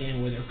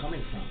understand where they're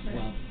coming from. Right.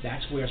 Well,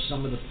 that's where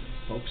some of the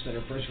folks that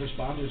are first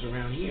responders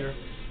around here,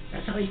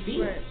 that's how they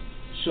feel. Right.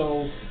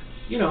 So,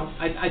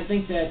 I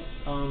think that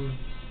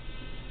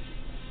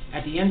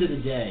at the end of the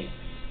day,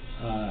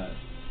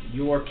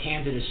 your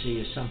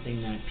candidacy is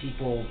something that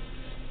people,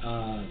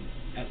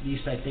 at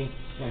least I think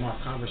from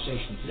our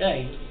conversation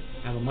today,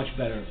 have a much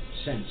better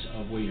sense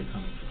of where you're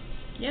coming from.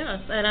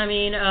 Yes, and I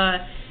mean,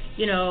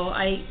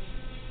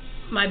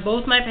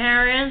 both my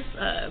parents,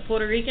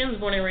 Puerto Ricans,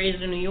 born and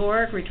raised in New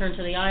York, returned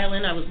to the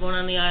island. I was born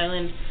on the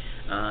island,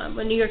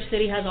 but New York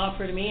City has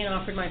offered me and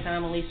offered my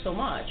family so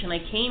much. And I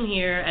came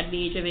here at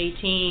the age of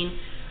 18,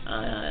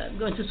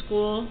 going to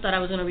school, thought I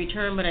was going to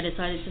return, but I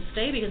decided to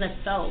stay because I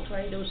felt,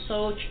 right, there was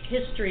so much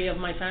history of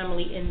my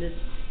family in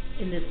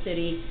this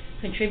city,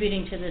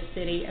 contributing to this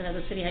city, and that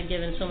the city had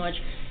given so much,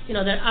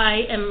 that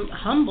I am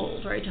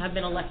humbled, right, to have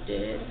been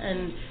elected,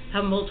 and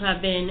humbled to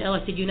have been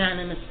elected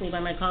unanimously by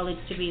my colleagues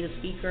to be the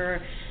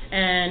speaker,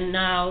 and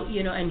now,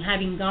 and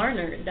having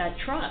garnered that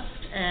trust.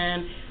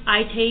 And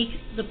I take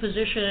the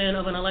position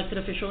of an elected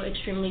official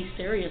extremely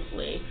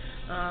seriously.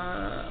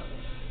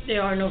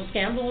 There are no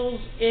scandals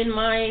in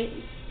my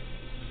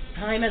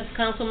time as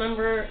council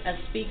member, as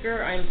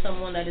speaker. I'm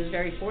someone that is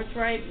very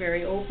forthright,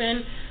 very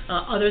open.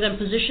 Other than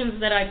positions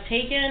that I've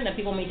taken that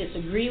people may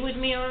disagree with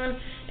me on,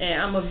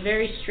 I'm a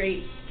very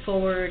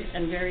straightforward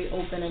and very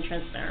open and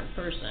transparent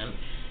person,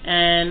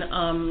 and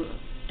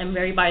I'm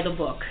very by the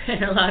book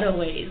in a lot of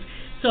ways.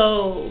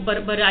 So,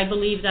 but I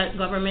believe that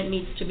government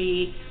needs to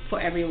be for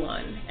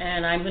everyone,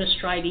 and I'm going to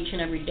strive each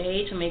and every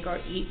day to make our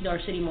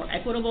city more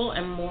equitable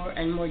and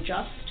more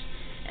just.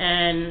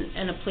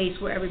 And a place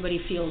where everybody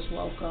feels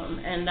welcome.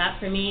 And that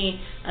for me,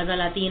 as a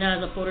Latina,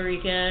 as a Puerto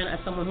Rican, as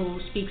someone who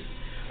speaks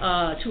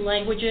 2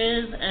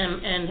 languages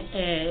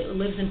and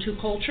lives in 2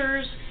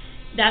 cultures,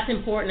 that's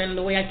important. And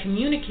the way I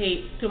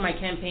communicate through my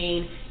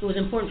campaign, it was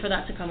important for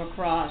that to come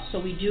across. So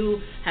we do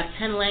have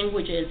 10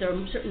 languages. There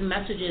are certain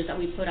messages that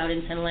we put out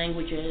in 10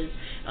 languages.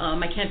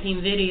 My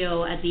campaign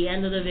video, at the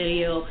end of the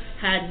video,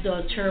 had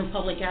the term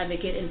public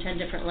advocate in 10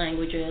 different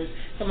languages.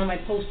 Some of my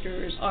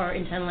posters are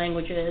in 10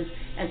 languages,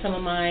 and some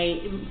of my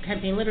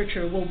campaign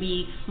literature will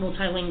be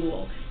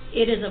multilingual.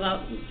 It is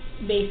about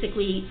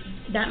basically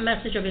that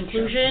message of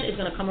inclusion is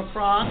going to come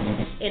across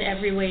in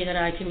every way that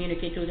I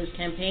communicate through this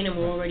campaign, and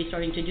we're already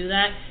starting to do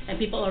that, and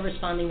people are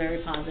responding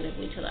very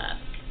positively to that.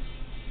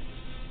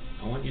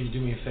 I want you to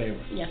do me a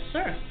favor. Yes,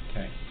 sir.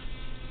 Okay.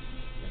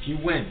 If you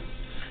win.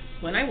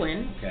 When I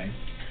win. Okay.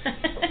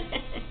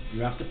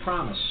 You have to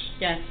promise.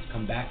 Yes.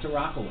 Come back to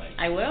Rockaway.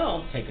 I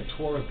will. Take a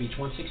tour of Beach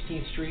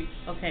 116th Street.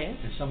 Okay.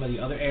 And some of the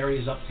other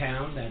areas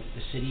uptown that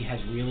the city has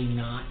really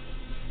not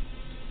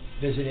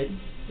visited.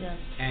 Yes.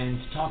 And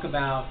to talk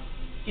about,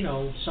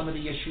 some of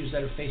the issues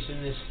that are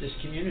facing this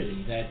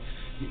community. That,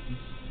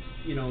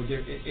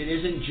 it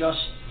isn't just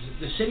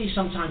the city.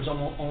 Sometimes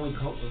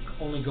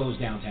only goes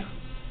downtown.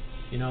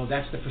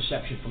 That's the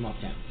perception from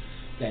uptown.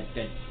 That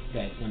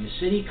when the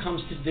city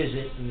comes to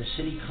visit, and the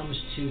city comes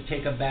to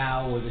take a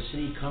bow, or the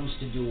city comes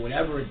to do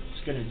whatever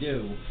it's going to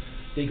do,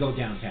 they go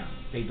downtown.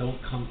 They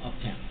don't come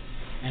uptown.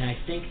 And I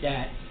think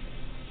that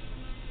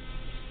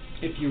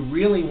if you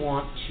really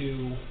want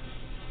to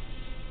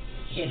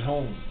hit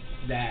home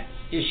that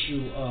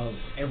issue of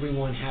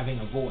everyone having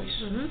a voice,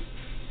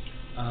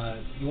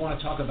 you want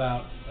to talk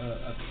about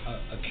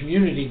a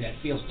community that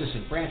feels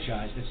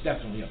disenfranchised, it's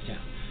definitely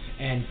uptown.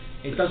 And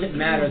it doesn't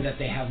matter that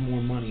they have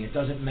more money. It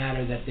doesn't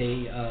matter that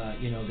they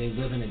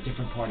live in a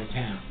different part of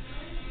town.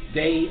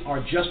 They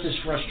are just as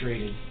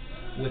frustrated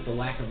with the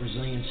lack of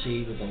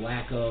resiliency, with the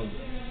lack of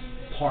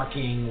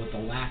parking, with the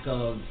lack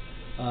of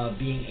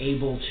being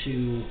able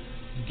to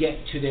get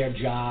to their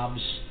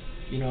jobs.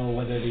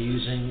 Whether they're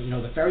using,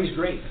 the ferry's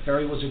great. The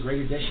ferry was a great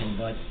addition,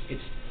 but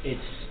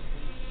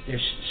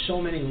there's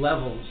so many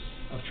levels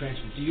of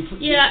transport. Do you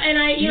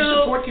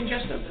support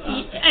congestion?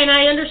 And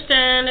I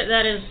understand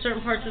that in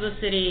certain parts of the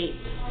city,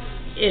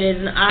 it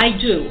is. I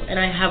do, and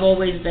I have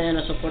always been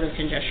a supporter of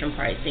congestion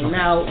pricing. Okay.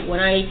 Now,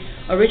 when I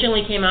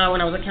originally came out,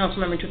 when I was a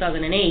council member in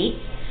 2008,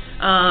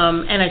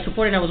 and I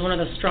supported, I was one of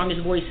the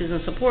strongest voices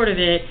in support of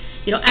it.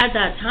 At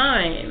that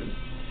time,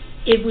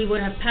 if we would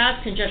have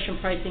passed congestion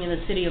pricing in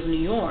the city of New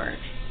York,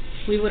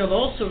 we would have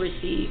also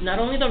received not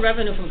only the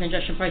revenue from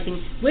congestion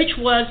pricing, which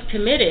was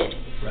committed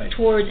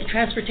towards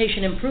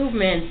transportation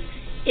improvements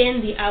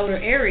in the outer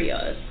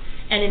areas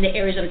and in the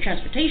areas of the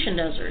transportation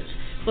deserts,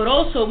 but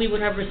also we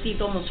would have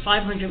received almost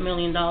 $500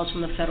 million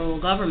from the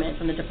federal government,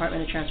 from the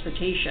Department of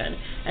Transportation,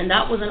 and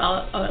that was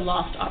a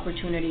lost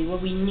opportunity. Where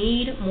we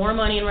need more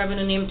money in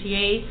revenue in the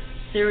MTA,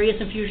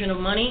 serious infusion of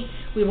money,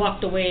 we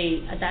walked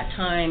away at that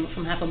time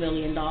from $500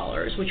 million,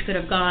 which could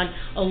have gone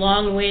a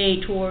long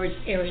way towards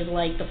areas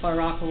like the Far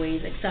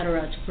Rockaways, et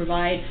cetera, to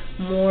provide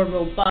more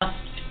robust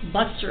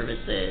bus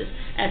services,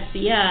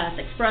 SBS,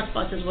 express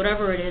buses,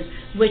 whatever it is,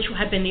 which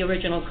had been the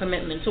original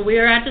commitment. So we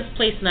are at this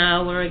place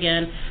now where,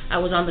 again, I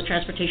was on the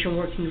transportation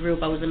working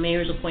group, I was the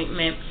mayor's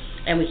appointment,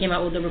 and we came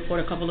out with the report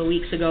a couple of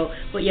weeks ago.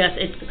 But yes,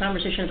 the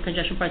conversation of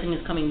congestion pricing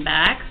is coming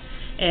back.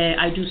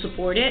 I do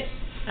support it.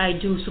 I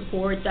do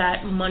support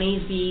that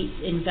monies be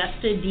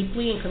invested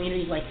deeply in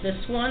communities like this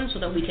one so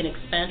that we can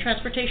expand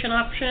transportation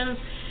options,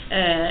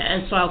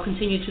 and so I'll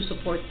continue to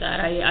support that.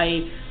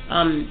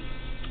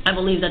 I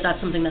believe that that's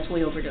something that's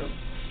way overdue.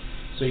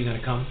 So you're going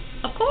to come?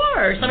 Of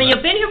course. I mean,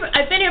 I've been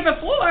here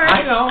before.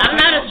 I know. I'm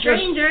not a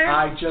stranger.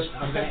 I'm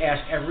going to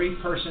ask every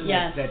person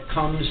Yes. that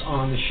comes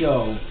on the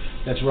show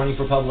that's running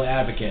for public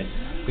advocate,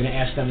 I'm going to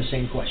ask them the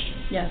same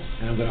question. Yes.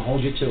 And I'm going to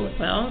hold you to it.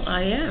 Well,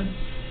 I am.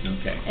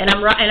 Okay. And I'm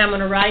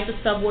going to ride the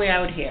subway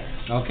out here.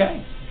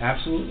 Okay.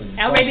 Absolutely.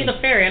 Or maybe the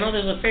ferry. I know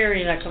there's a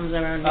ferry that comes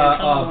around here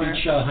somewhere.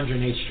 Beach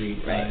 108th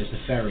Street Right. is the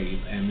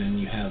ferry, and then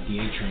you have the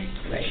A train,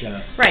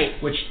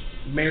 Which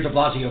Mayor de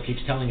Blasio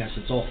keeps telling us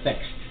it's all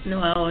fixed.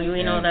 No,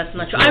 we know that's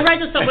not true. I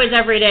ride the subways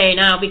every day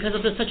now because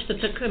of the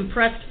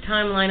compressed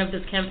timeline of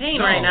this campaign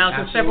right now.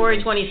 Since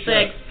February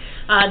 26th,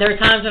 there are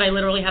times when I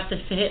literally have to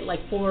hit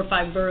like 4 or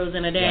 5 boroughs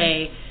in a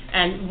day. Right.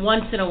 And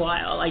once in a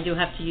while, I do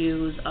have to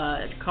use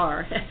a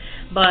car.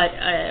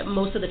 But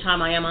most of the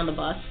time, I am on the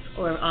bus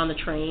or on the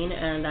train,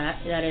 and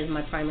that is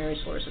my primary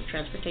source of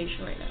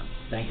transportation right now.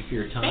 Thank you for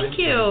your time. Thank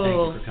you. And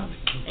thank you for coming.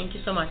 Thank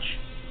you so much.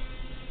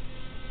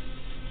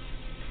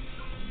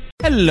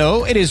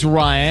 Hello, it is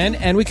Ryan,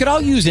 and we could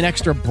all use an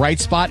extra bright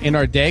spot in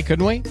our day,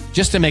 couldn't we?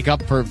 Just to make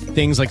up for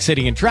things like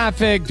sitting in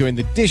traffic, doing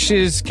the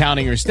dishes,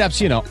 counting your steps,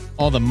 you know,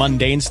 all the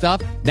mundane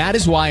stuff. That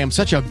is why I'm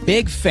such a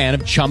big fan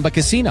of Chumba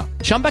Casino.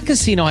 Chumba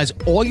Casino has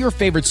all your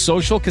favorite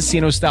social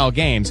casino-style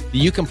games that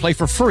you can play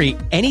for free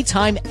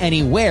anytime,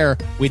 anywhere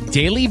with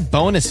daily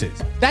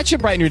bonuses. That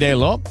should brighten your day a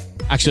little.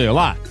 Actually, a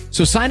lot.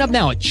 So sign up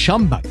now at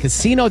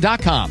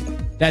ChumbaCasino.com.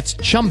 That's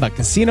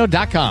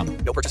ChumbaCasino.com.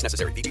 No purchase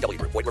necessary. VGW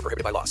Group. Void where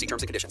prohibited by law. See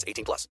terms and conditions. 18+.